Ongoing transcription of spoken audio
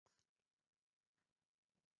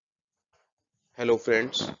Hello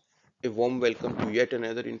friends, a warm welcome to yet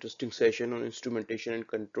another interesting session on instrumentation and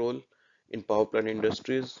control in power plant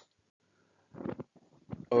industries.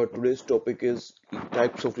 Our today's topic is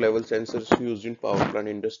types of level sensors used in power plant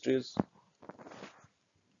industries.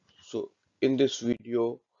 So in this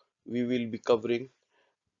video, we will be covering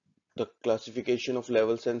the classification of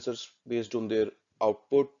level sensors based on their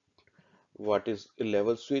output, what is a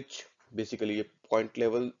level switch, basically a point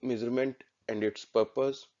level measurement and its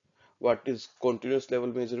purpose, what is continuous level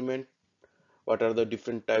measurement, what are the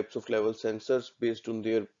different types of level sensors based on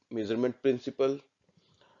their measurement principle,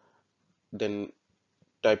 then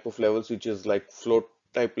type of level switches like float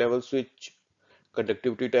type level switch,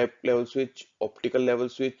 conductivity type level switch, optical level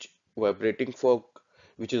switch, vibrating fork,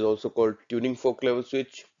 which is also called tuning fork level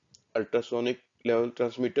switch, ultrasonic level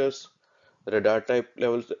transmitters, radar type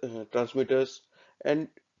level transmitters, and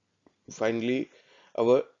finally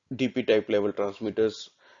our DP type level transmitters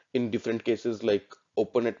in different cases like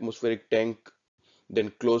open atmospheric tank,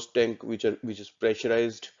 then closed tank which is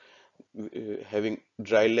pressurized, having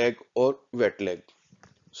dry leg or wet leg.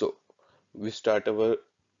 So we start our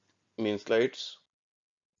main slides.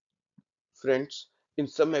 Friends, in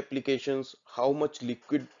some applications, how much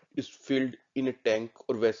liquid is filled in a tank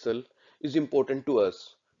or vessel is important to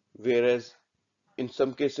us, whereas in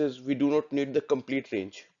some cases we do not need the complete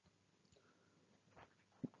range,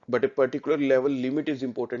 but a particular level limit is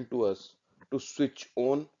important to us to switch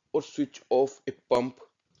on or switch off a pump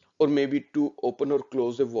or maybe to open or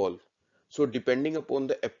close a valve. So depending upon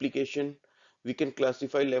the application, we can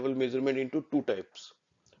classify level measurement into two types.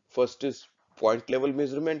 First is point level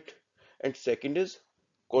measurement and second is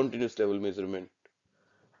continuous level measurement.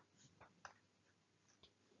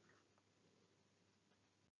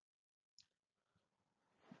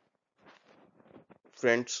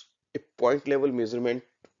 Friends, a point level measurement,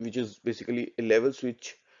 which is basically a level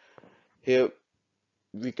switch, here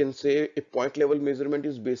we can say a point level measurement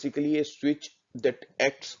is basically a switch that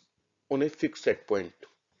acts on a fixed set point.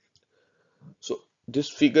 So this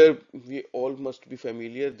figure we all must be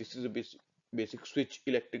familiar. This is a basic switch,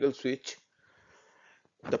 electrical switch.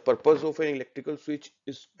 The purpose of an electrical switch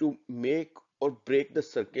is to make or break the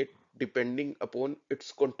circuit depending upon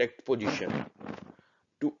its contact position.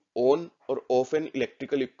 To on or off an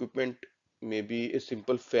electrical equipment, maybe a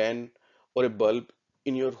simple fan or a bulb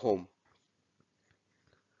in your home.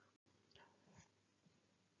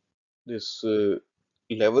 This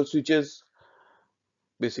level switches,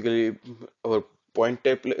 basically our point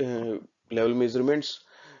type level measurements.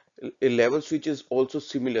 A level switch is also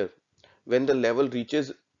similar. When the level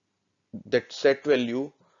reaches that set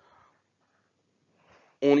value,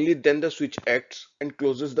 only then the switch acts and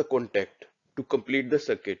closes the contact to complete the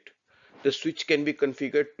circuit. The switch can be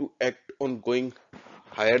configured to act on going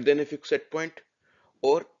higher than a fixed set point,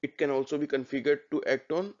 or it can also be configured to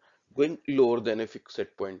act on going lower than a fixed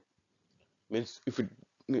set point. Means if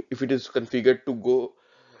it is configured to go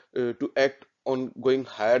to act on going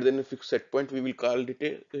higher than a fixed set point, we will call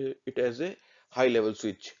it as a high level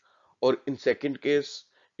switch, or in second case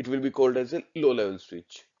it will be called as a low level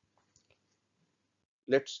switch.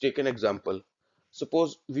 Let's take an example.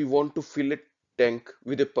 Suppose we want to fill a tank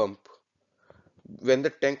with a pump. When the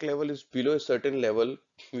tank level is below a certain level,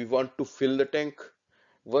 we want to fill the tank.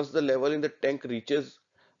 Once the level in the tank reaches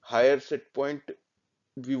higher set point,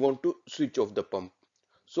 we want to switch off the pump.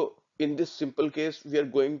 So in this simple case, we are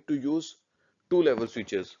going to use two level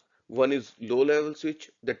switches. One is low level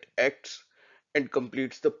switch that acts and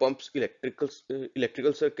completes the pump's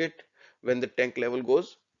electrical circuit when the tank level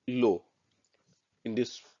goes low. In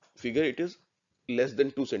this figure, it is less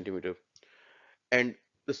than 2 centimeter. And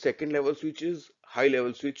the second level switch is high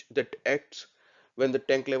level switch that acts when the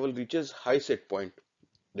tank level reaches high set point,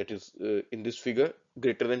 that is in this figure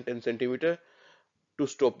greater than 10 centimeter, to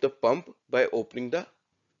stop the pump by opening the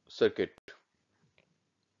circuit.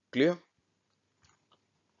 Clear?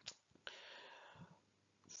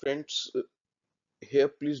 Friends, here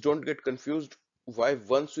please don't get confused why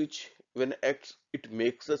one switch when acts it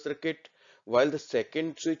makes the circuit while the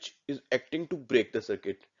second switch is acting to break the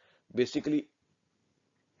circuit. Basically,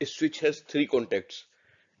 a switch has three contacts: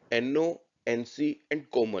 NO, NC and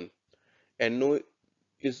common. NO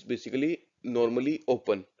is basically normally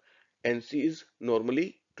open, NC is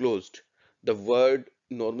normally closed. The word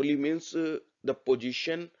normally means the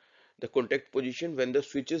position, the contact position when the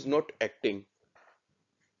switch is not acting.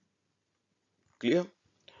 Clear?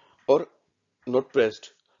 Or not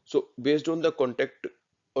pressed. So based on the contact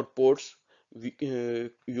or ports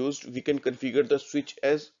used, we can configure the switch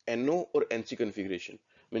as NO or NC configuration.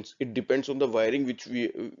 Means it depends on the wiring which we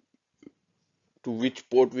to which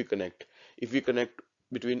port we connect. If we connect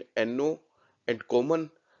between NO and common,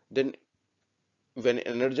 then when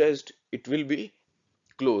energized, it will be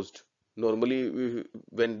closed. Normally,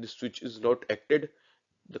 when the switch is not acted,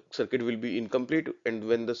 the circuit will be incomplete, and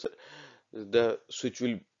when the switch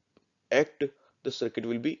will act, the circuit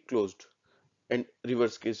will be closed. And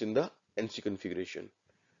reverse case in the NC configuration.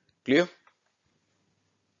 Clear?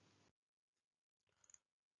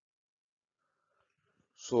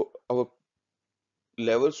 So our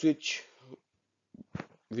level switch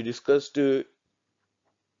we discussed is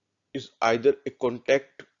either a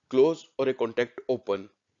contact close or a contact open,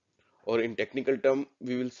 or in technical term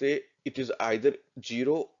we will say it is either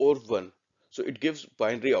 0 or 1. So it gives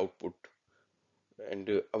binary output.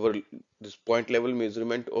 And our this point level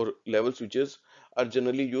measurement or level switches are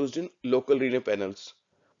generally used in local relay panels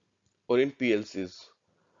or in PLCs.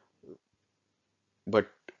 But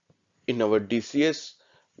in our DCS,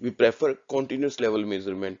 we prefer continuous level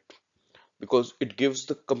measurement because it gives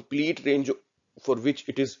the complete range for which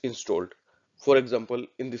it is installed. For example,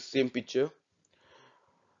 in this same picture,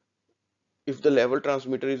 if the level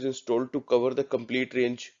transmitter is installed to cover the complete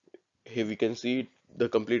range, here we can see the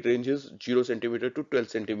complete range is 0 centimeter to 12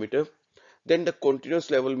 centimeter, then the continuous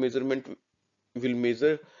level measurement will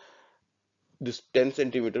measure this 10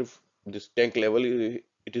 centimeter, this tank level,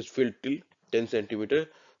 it is filled till 10 centimeter.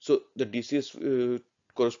 So the DC is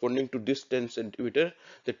corresponding to this 10 centimeter,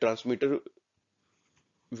 the transmitter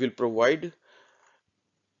will provide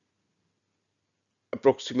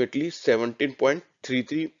approximately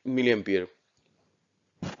 17.33 milliampere.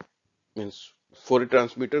 Means for a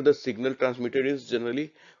transmitter, the signal transmitted is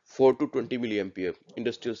generally 4 to 20 milliampere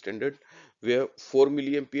industrial standard, where 4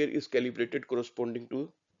 milliampere is calibrated corresponding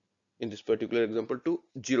to, in this particular example, to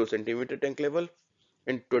 0 centimeter tank level,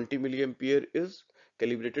 and 20 milliampere is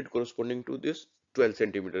calibrated corresponding to this 12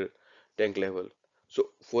 centimeter tank level. So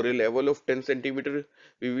for a level of 10 centimeter,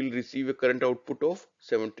 we will receive a current output of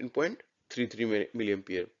 17.33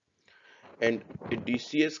 milliampere. And a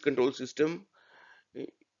DCS control system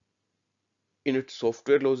in its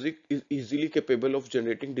software logic is easily capable of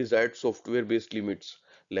generating desired software based limits.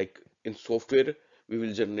 Like in software, we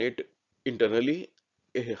will generate internally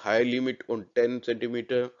a high limit on 10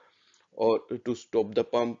 centimeter or to stop the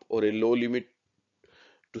pump, or a low limit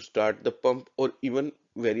to start the pump, or even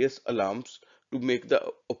various alarms to make the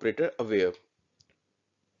operator aware.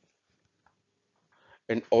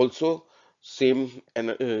 And also same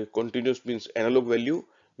continuous means analog value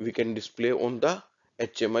we can display on the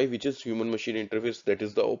HMI, which is human machine interface, that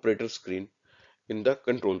is the operator screen in the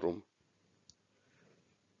control room.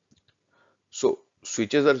 So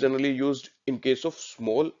switches are generally used in case of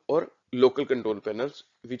small or local control panels,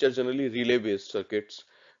 which are generally relay based circuits,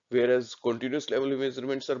 whereas continuous level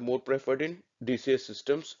measurements are more preferred in DCS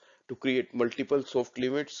systems to create multiple soft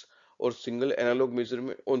limits or single analog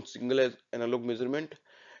measurement on analog measurement,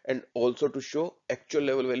 and also to show actual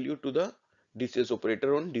level value to the DCS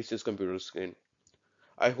operator on DCS computer screen.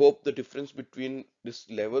 I hope the difference between this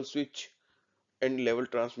level switch and level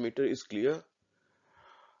transmitter is clear.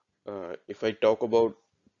 If I talk about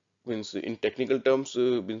means in technical terms,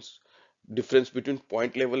 means difference between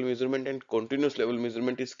point level measurement and continuous level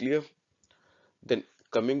measurement is clear. Then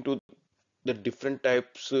coming to the different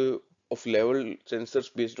types of level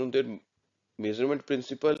sensors based on their measurement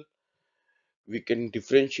principle, we can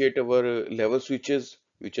differentiate our level switches,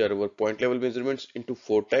 which are our point level measurements, into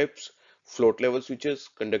four types: float level switches,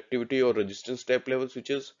 conductivity or resistance type level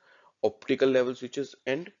switches, optical level switches,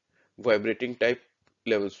 and vibrating type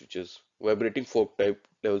level switches, vibrating fork type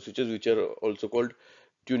level switches, which are also called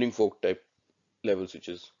tuning fork type level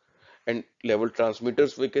switches. And level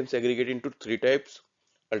transmitters we can segregate into three types: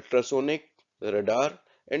 ultrasonic, radar,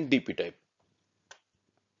 and DP type.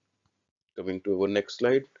 Coming to our next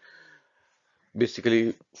slide.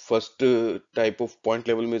 Basically, first type of point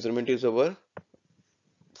level measurement is our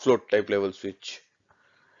float type level switch.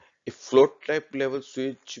 A float type level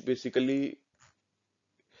switch basically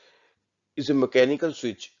is a mechanical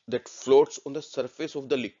switch that floats on the surface of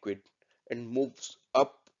the liquid and moves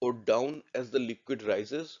up or down as the liquid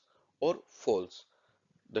rises or falls.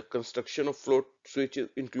 The construction of float switch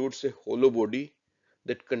includes a hollow body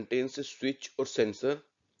that contains a switch or sensor,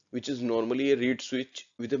 which is normally a reed switch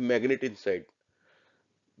with a magnet inside.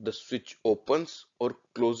 The switch opens or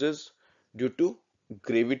closes due to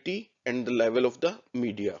gravity and the level of the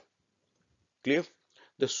media. Clear?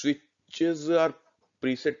 The switches are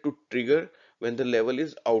preset to trigger when the level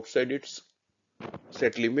is outside its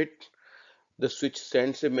set limit. The switch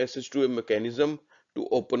sends a message to a mechanism to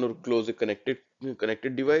open or close a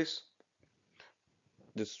connected device.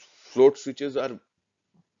 These float switches are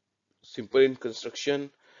simple in construction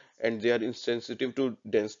and they are insensitive to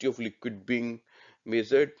density of liquid being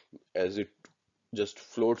measured, as it just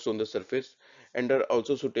floats on the surface, and are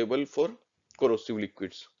also suitable for corrosive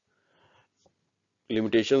liquids.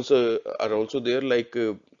 Limitations are also there, like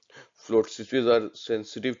float switches are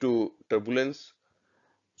sensitive to turbulence,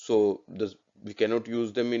 so we cannot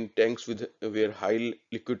use them in tanks with where high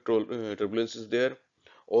liquid turbulence is there.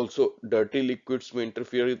 Also, dirty liquids may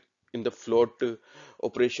interfere in the float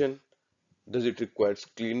operation. Thus, it requires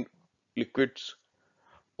clean liquids.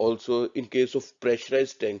 Also, in case of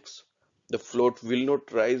pressurized tanks, the float will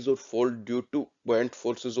not rise or fall due to buoyant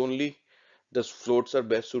forces only. Thus, floats are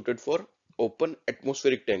best suited for open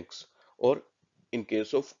atmospheric tanks or in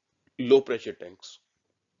case of low pressure tanks.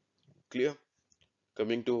 Clear?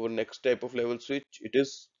 Coming to our next type of level switch, it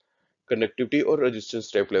is conductivity or resistance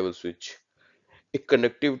type level switch. A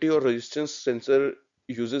conductivity or resistance sensor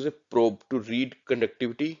uses a probe to read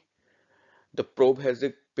conductivity. The probe has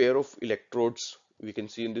a pair of electrodes. We can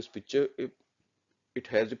see in this picture, it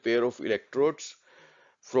has a pair of electrodes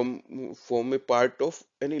from form a part of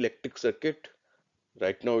an electric circuit.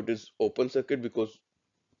 Right now it is open circuit because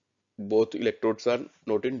both electrodes are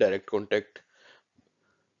not in direct contact.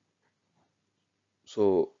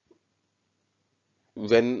 So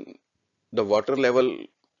when the water level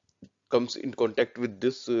comes in contact with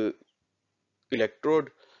this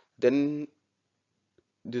electrode, then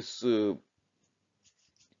this the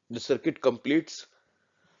circuit completes.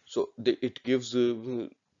 So it gives a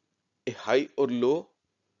high or low,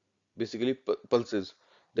 basically pulses,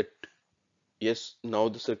 that yes, now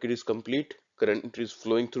the circuit is complete, current is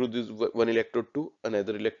flowing through this one electrode to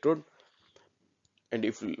another electrode. And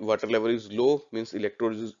if water level is low, means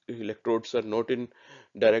electrodes are not in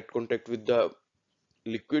direct contact with the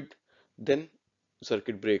liquid, then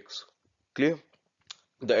circuit breaks. Clear?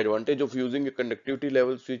 The advantage of using a conductivity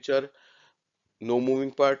level switch are no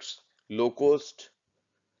moving parts, low cost,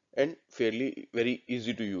 and fairly very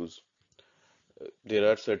easy to use. There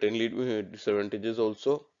are certainly disadvantages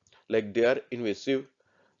also, like they are invasive,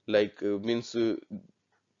 like means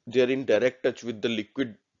they are in direct touch with the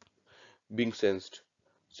liquid being sensed.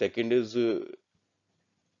 Second is,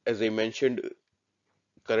 as I mentioned,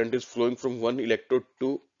 current is flowing from one electrode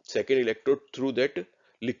to second electrode through that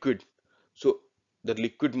liquid. So the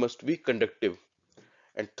liquid must be conductive.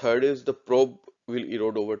 And third is the probe will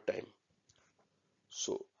erode over time.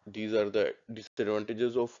 So these are the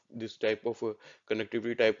disadvantages of this type of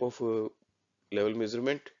conductivity type of level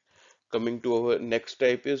measurement. Coming to our next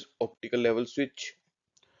type is optical level switch.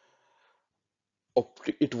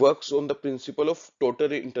 It works on the principle of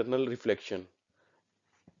total internal reflection.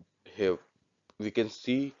 Here we can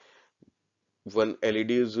see one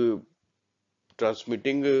LED is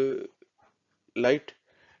transmitting light.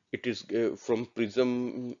 It is from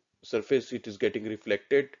prism surface, it is getting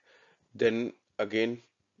reflected. Then again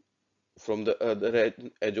from the other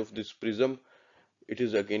edge of this prism, it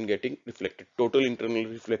is again getting reflected. Total internal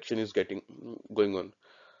reflection is getting going on.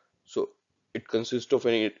 So it consists of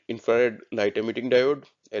an infrared light emitting diode,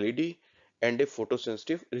 LED, and a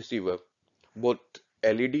photosensitive receiver. Both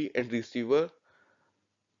LED and receiver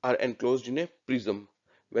are enclosed in a prism.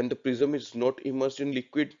 When the prism is not immersed in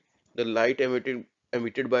liquid, the light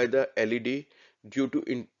emitted by the LED due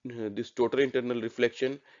to this total internal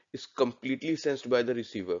reflection is completely sensed by the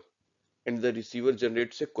receiver, and the receiver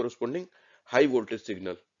generates a corresponding high voltage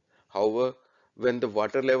signal. However, when the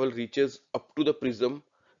water level reaches up to the prism,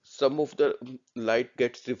 some of the light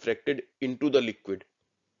gets refracted into the liquid,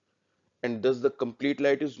 and thus the complete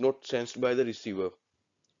light is not sensed by the receiver.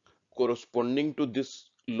 Corresponding to this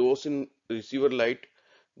loss in receiver light,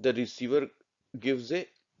 the receiver gives a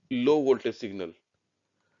low voltage signal.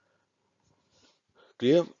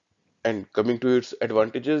 Clear? And coming to its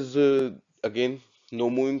advantages, again, no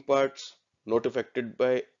moving parts, not affected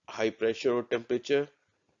by high pressure or temperature,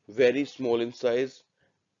 very small in size,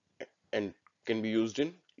 and can be used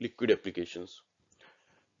in liquid applications.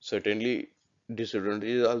 Certainly,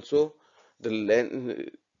 disadvantages also, the lens,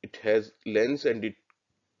 it has lens, and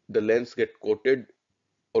the lens get coated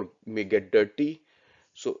or may get dirty,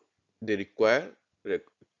 so they require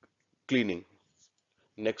cleaning.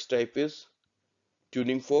 Next type is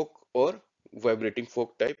tuning fork or vibrating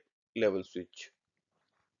fork type level switch.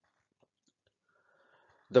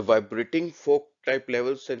 The vibrating fork type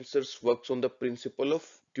level sensors works on the principle of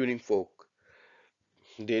tuning fork.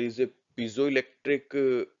 There is a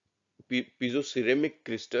piezoelectric piezoceramic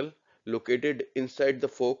crystal located inside the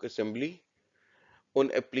fork assembly. On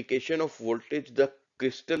application of voltage, the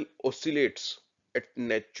crystal oscillates at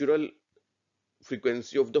natural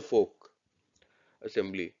frequency of the fork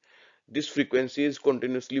assembly. This frequency is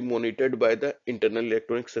continuously monitored by the internal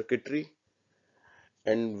electronic circuitry,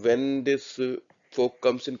 and when this fog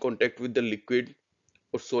comes in contact with the liquid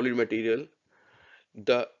or solid material,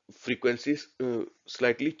 the frequency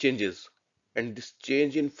slightly changes, and this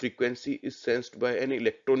change in frequency is sensed by an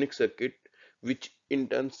electronic circuit, which in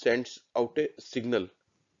turn sends out a signal.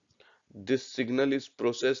 This signal is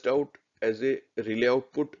processed out as a relay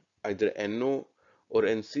output, either NO or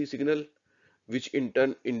NC signal, which in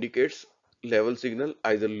turn indicates level signal,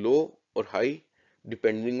 either low or high,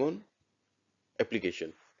 depending on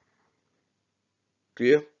application.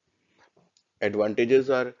 Clear? Advantages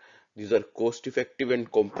are these are cost effective and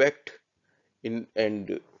compact in,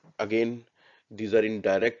 and again these are in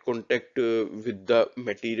direct contact with the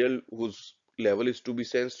material whose level is to be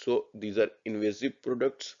sensed. So these are invasive,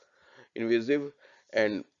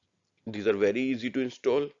 and these are very easy to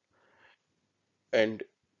install and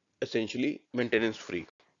essentially maintenance free.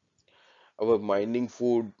 Our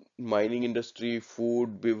mining industry,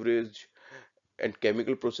 food, beverage, and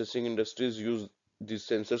chemical processing industries use these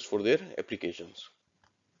sensors for their applications.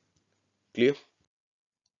 Clear?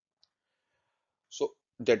 So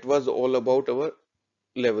that was all about our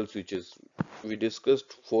level switches. We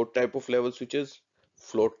discussed four type of level switches: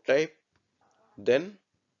 float type, then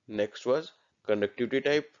next was conductivity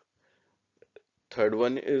type, third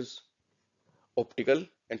one is optical,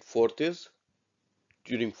 and fourth is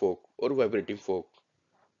tuning fork or vibrating fork.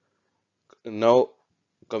 Now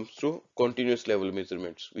comes through continuous level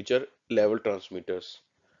measurements, which are level transmitters.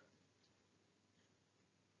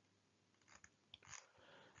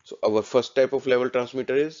 So our first type of level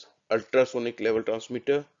transmitter is ultrasonic level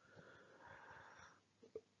transmitter.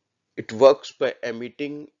 It works by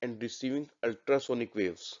emitting and receiving ultrasonic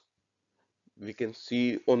waves. We can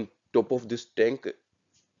see on top of this tank,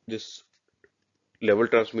 this level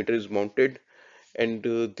transmitter is mounted, and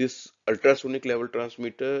this ultrasonic level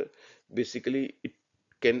transmitter, basically it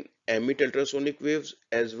can emit ultrasonic waves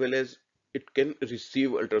as well as it can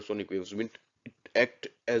receive ultrasonic waves. Means it act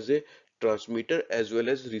as a transmitter as well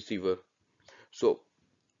as receiver. So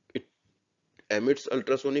it emits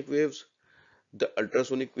ultrasonic waves. The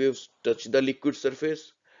ultrasonic waves touch the liquid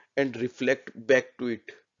surface and reflect back to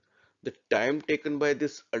it. The time taken by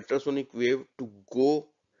this ultrasonic wave to go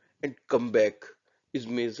and come back is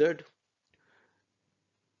measured,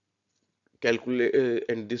 calculate,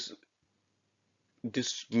 and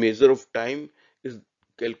this measure of time is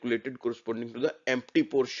calculated corresponding to the empty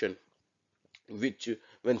portion, which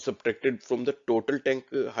when subtracted from the total tank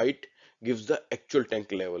height gives the actual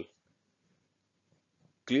tank level.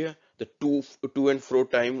 Clear? The to and fro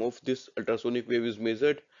time of this ultrasonic wave is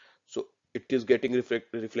measured, so it is getting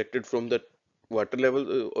reflected from the water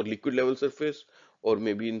level or liquid level surface, or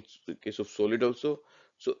maybe in case of solid also.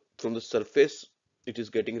 So from the surface it is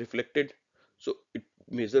getting reflected, so it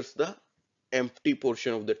measures the empty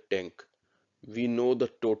portion of the tank. We know the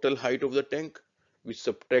total height of the tank, we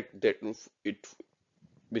subtract that. It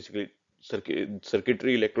basically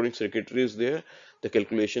circuitry, electronic circuitry is there, the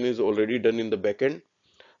calculation is already done in the back end,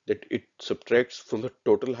 that it subtracts from the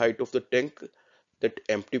total height of the tank that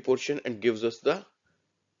empty portion and gives us the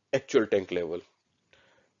actual tank level.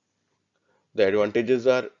 The advantages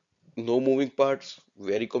are no moving parts,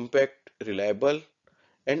 very compact, reliable,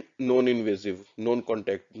 and non-invasive,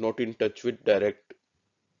 non-contact, not in touch with direct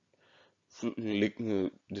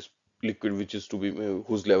this liquid which is to be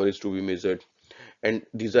whose level is to be measured. And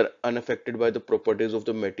these are unaffected by the properties of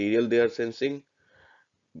the material they are sensing.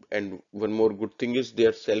 And one more good thing is they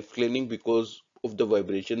are self-cleaning because of the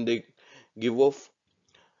vibration they give off.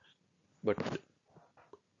 But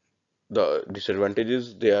the disadvantage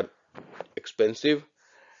is they are expensive,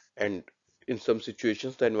 and in some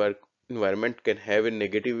situations the environment can have a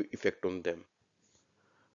negative effect on them.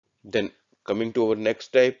 Then coming to our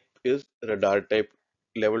next type is radar type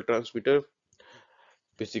level transmitter.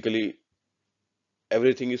 Basically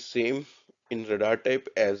everything is same in radar type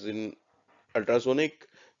as in ultrasonic,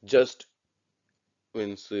 just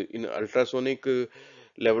means in ultrasonic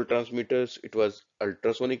level transmitters it was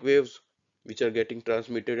ultrasonic waves which are getting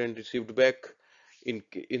transmitted and received back.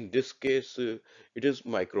 In this case it is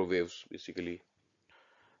microwaves basically.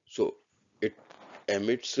 So it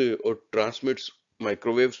emits or transmits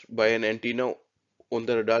microwaves by an antenna on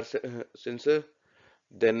the radar sensor.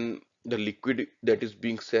 Then the liquid that is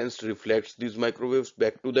being sensed reflects these microwaves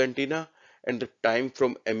back to the antenna, and the time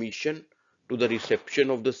from emission to the reception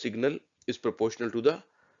of the signal is proportional to the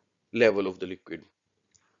level of the liquid.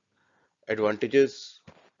 Advantages: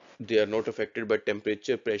 they are not affected by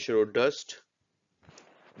temperature, pressure, or dust.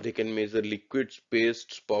 They can measure liquids,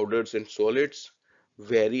 pastes, powders, and solids.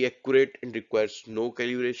 Very accurate and requires no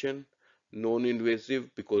calibration.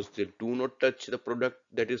 non-invasive because they do not touch the product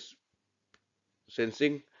that is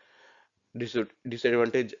sensing.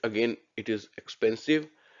 Disadvantage again, it is expensive,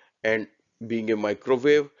 and being a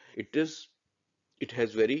microwave, it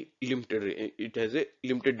has very limited it has a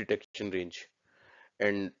limited detection range.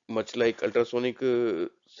 And much like ultrasonic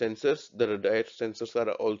sensors, the radar sensors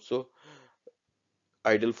are also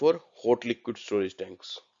ideal for hot liquid storage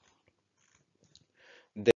tanks.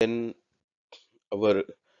 Then our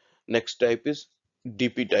next type is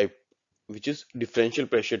DP type, which is differential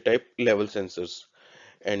pressure type level sensors.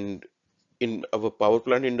 And in our power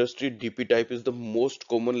plant industry, DP type is the most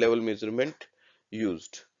common level measurement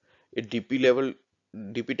used. A DP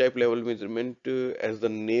type level measurement, as the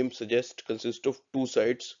name suggests, consists of two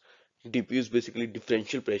sides. DP is basically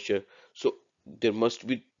differential pressure. So there must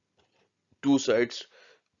be two sides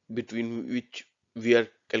between which we are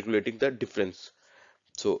calculating the difference.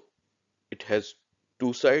 So it has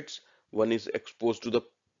two sides. One is exposed to the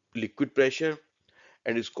liquid pressure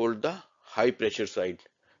and is called the high pressure side,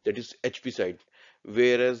 that is HP side,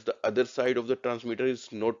 whereas the other side of the transmitter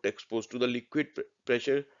is not exposed to the liquid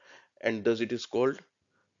pressure, and thus it is called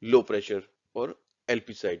low pressure or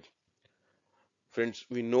LP side. Friends,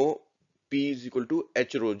 we know P is equal to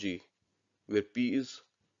H rho G, where P is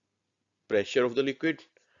pressure of the liquid,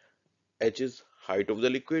 H is height of the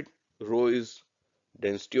liquid, rho is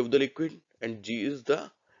density of the liquid, and G is the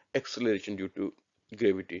acceleration due to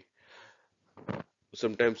gravity.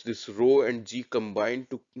 Sometimes this rho and G combine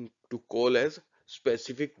to call as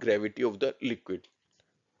specific gravity of the liquid.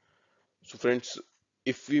 So friends,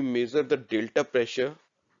 if we measure the delta pressure,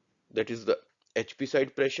 that is the HP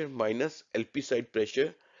side pressure minus LP side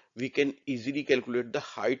pressure, we can easily calculate the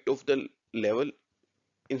height of the level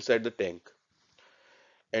inside the tank.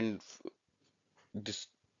 And this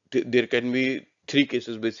there can be three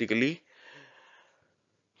cases basically.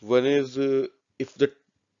 One is if the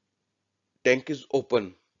tank is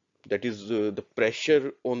open, that is the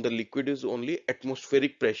pressure on the liquid is only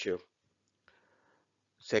atmospheric pressure.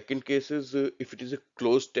 Second case is if it is a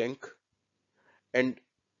closed tank, and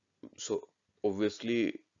so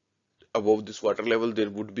obviously above this water level there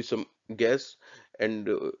would be some gas, and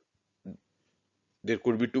there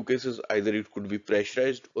could be two cases, either it could be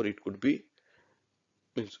pressurized or it could be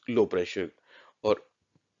means low pressure, or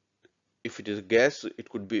if it is gas it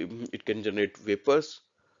could be it can generate vapors,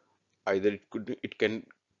 either it can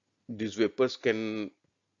these vapors can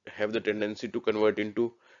have the tendency to convert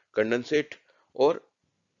into condensate, or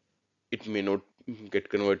it may not get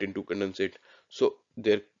converted into condensate. So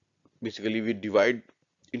there basically we divide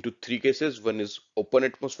into three cases. One is open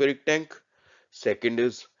atmospheric tank, second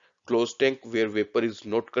is closed tank where vapor is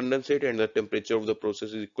not condensate and the temperature of the process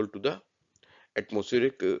is equal to the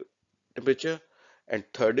atmospheric temperature, and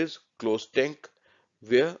third is closed tank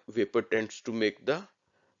where vapor tends to make the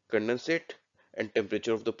condensate and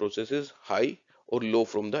temperature of the process is high or low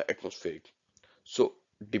from the atmospheric. So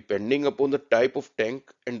depending upon the type of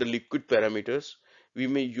tank and the liquid parameters, we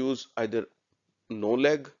may use either no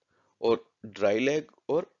lag or dry lag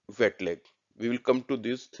or wet lag. We will come to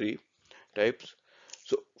these three types.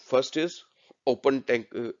 So first is open tank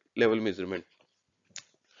level measurement.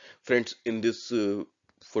 Friends, in this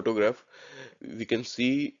photograph, we can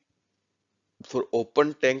see for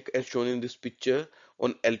open tank as shown in this picture,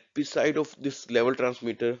 on LP side of this level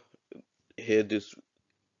transmitter, here this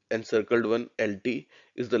encircled one LT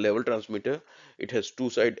is the level transmitter. It has two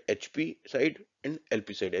side, HP side and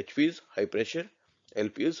LP side. HP is high pressure,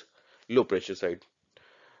 LP is low pressure side.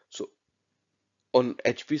 So on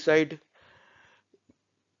HP side,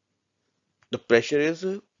 the pressure is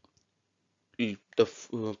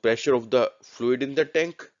the pressure of the fluid in the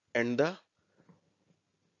tank and the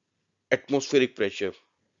atmospheric pressure.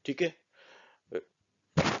 Okay,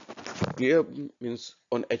 clear? Means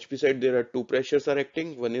on HP side there are two pressures are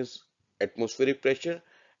acting. One is atmospheric pressure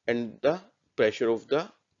and the pressure of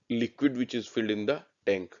the liquid which is filled in the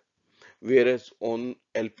tank. Whereas on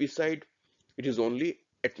LP side it is only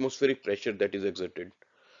atmospheric pressure that is exerted.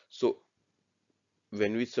 So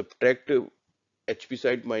when we subtract HP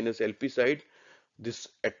side minus LP side, this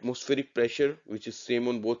atmospheric pressure which is same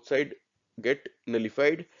on both side get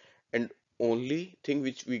nullified, and only thing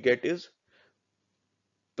which we get is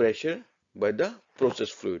pressure by the process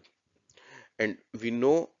fluid. And we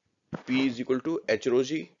know P is equal to H rho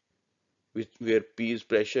G, where P is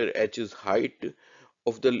pressure, H is height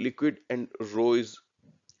of the liquid, and rho is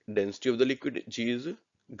density of the liquid, G is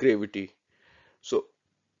gravity. So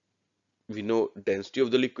we know density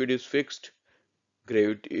of the liquid is fixed,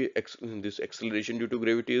 gravity this acceleration due to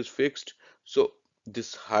gravity is fixed. So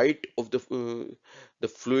this height of the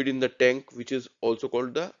fluid in the tank, which is also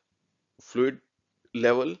called the fluid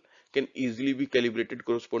level can easily be calibrated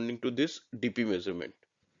corresponding to this DP measurement.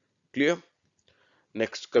 Clear?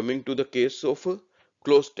 Next, coming to the case of a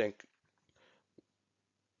closed tank.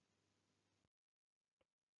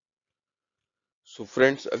 So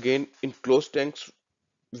friends, again in closed tanks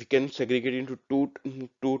we can segregate into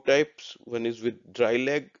two types. One is with dry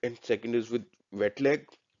leg and second is with wet leg.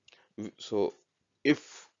 So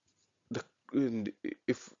if the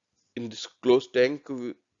if in this closed tank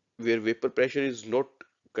where vapor pressure is not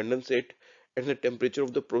condensate and the temperature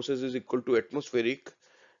of the process is equal to atmospheric,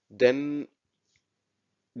 then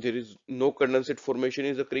there is no condensate formation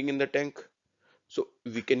is occurring in the tank. So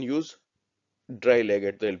we can use dry leg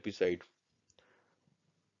at the LP side.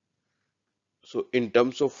 So in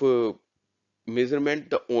terms of measurement,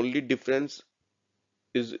 the only difference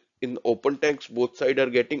is in open tanks, both sides are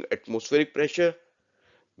getting atmospheric pressure,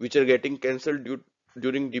 which are getting cancelled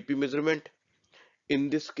during DP measurement. In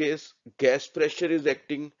this case, gas pressure is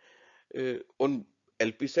acting on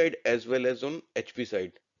LP side as well as on HP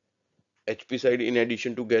side. HP side, in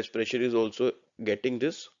addition to gas pressure, is also getting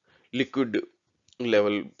this liquid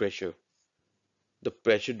level pressure, the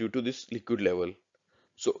pressure due to this liquid level.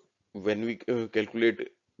 So when we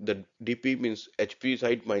calculate the DP means HP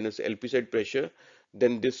side minus LP side pressure,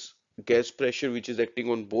 then this gas pressure which is acting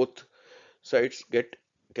on both sides get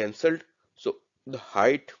cancelled. So the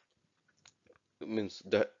height means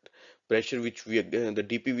the pressure which we the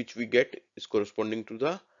DP which we get is corresponding to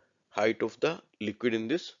the height of the liquid in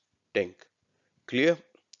this tank. Clear?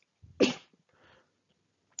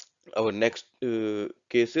 Our next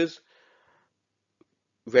case is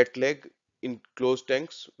wet leg in closed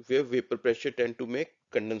tanks where vapor pressure tend to make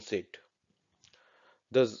condensate.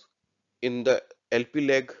 Thus, in the LP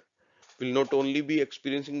leg, will not only be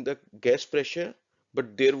experiencing the gas pressure,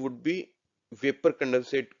 but there would be vapor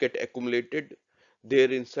condensate get accumulated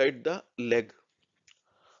there inside the leg,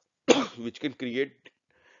 which can create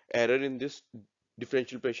error in this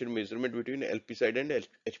differential pressure measurement between LP side and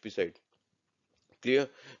HP side. Clear?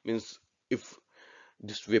 Means if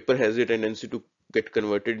this vapor has a tendency to get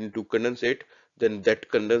converted into condensate, then that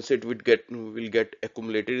condensate will get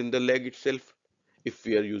accumulated in the leg itself. If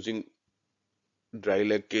we are using dry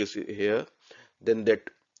leg case here, then that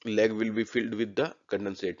leg will be filled with the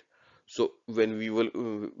condensate. So when we will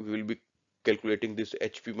be calculating this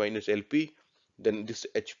HP minus LP, then this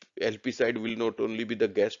LP side will not only be the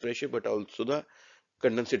gas pressure but also the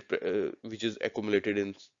condensate which is accumulated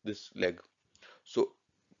in this leg. So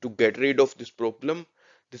to get rid of this problem,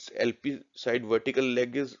 this LP side vertical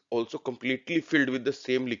leg is also completely filled with the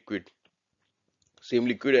same liquid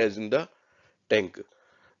as in the tank.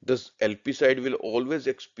 Thus, LP side will always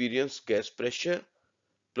experience gas pressure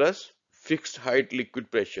plus fixed height liquid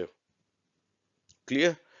pressure.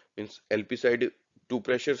 Clear? Means LP side two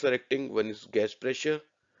pressures are acting. One is gas pressure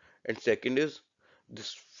and second is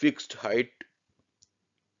this fixed height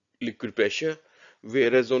liquid pressure.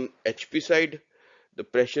 Whereas on HP side, the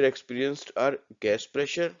pressure experienced are gas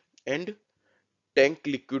pressure and tank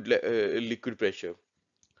liquid pressure.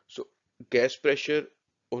 So gas pressure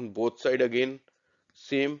on both side again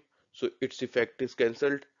same, so its effect is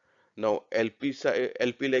cancelled. Now LP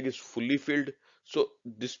leg is fully filled, so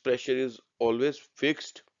this pressure is always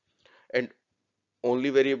fixed and only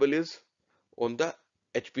variable is on the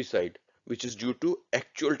HP side, which is due to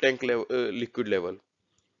actual tank level, liquid level.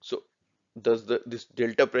 So thus this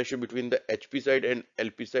delta pressure between the HP side and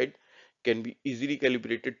LP side can be easily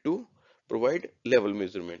calibrated to provide level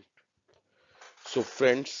measurement. So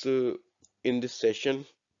friends, in this session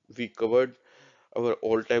we covered our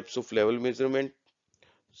all types of level measurement,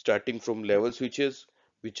 starting from level switches,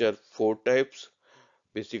 which are four types,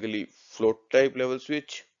 basically float type level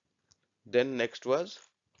switch. Then next was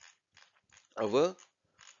our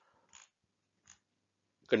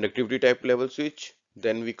conductivity type level switch.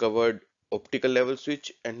 Then we covered optical level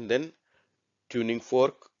switch and then tuning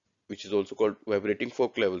fork, which is also called vibrating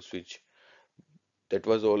fork level switch. That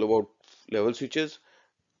was all about level switches,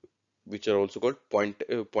 which are also called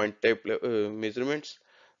point type measurements.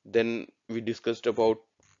 Then we discussed about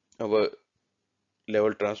our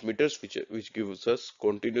level transmitters, which gives us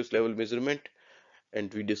continuous level measurement,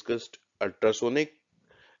 and we discussed ultrasonic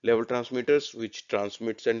level transmitters, which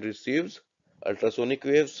transmits and receives ultrasonic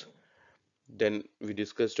waves. Then we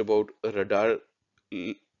discussed about radar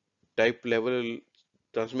type level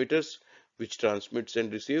transmitters, which transmits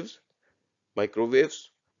and receives microwaves.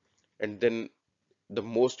 And then the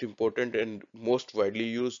most important and most widely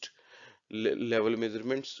used level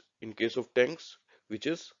measurements in case of tanks, which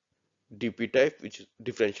is DP type, which is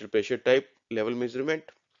differential pressure type level measurement.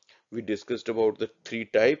 We discussed about the three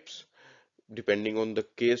types depending on the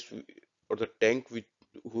case or the tank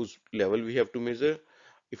whose level we have to measure.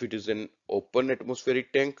 If it is an open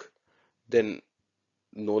atmospheric tank, then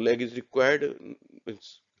no leg is required.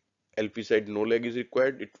 It's LP side, no leg is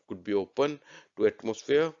required. It could be open to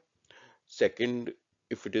atmosphere. Second,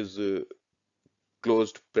 if it is a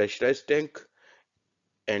closed pressurized tank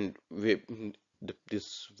and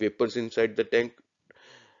this vapors inside the tank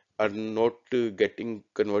are not getting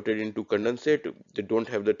converted into condensate, they don't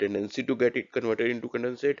have the tendency to get it converted into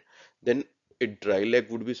condensate, then a dry leg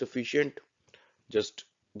would be sufficient. Just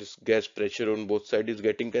this gas pressure on both sides is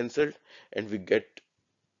getting cancelled, and we get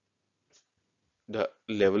the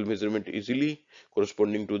level measurement easily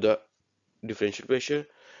corresponding to the differential pressure.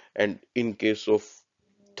 And in case of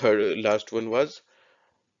third last one was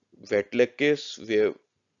wet leg case, where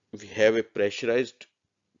we have a pressurized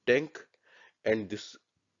tank and this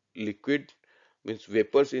liquid means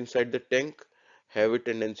vapors inside the tank have a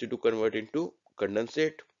tendency to convert into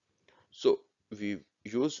condensate. So we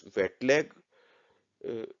use wet leg,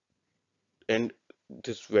 uh, and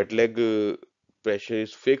this wet leg pressure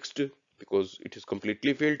is fixed because it is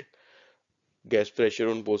completely filled. Gas pressure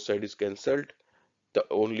on both sides is cancelled. The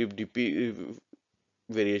only dp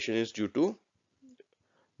variation is due to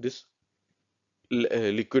this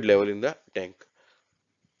liquid level in the tank.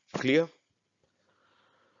 Clear?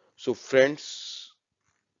 So friends,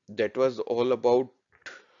 that was all about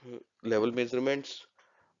level measurements.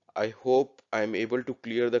 I hope I am able to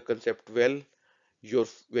clear the concept well. Your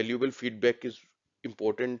valuable feedback is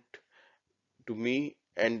important to me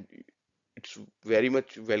and it's very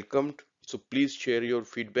much welcomed. So please share your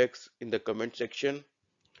feedbacks in the comment section.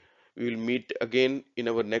 We will meet again in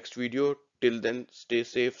our next video. Till then, stay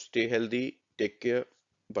safe, stay healthy, take care.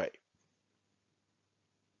 Bye.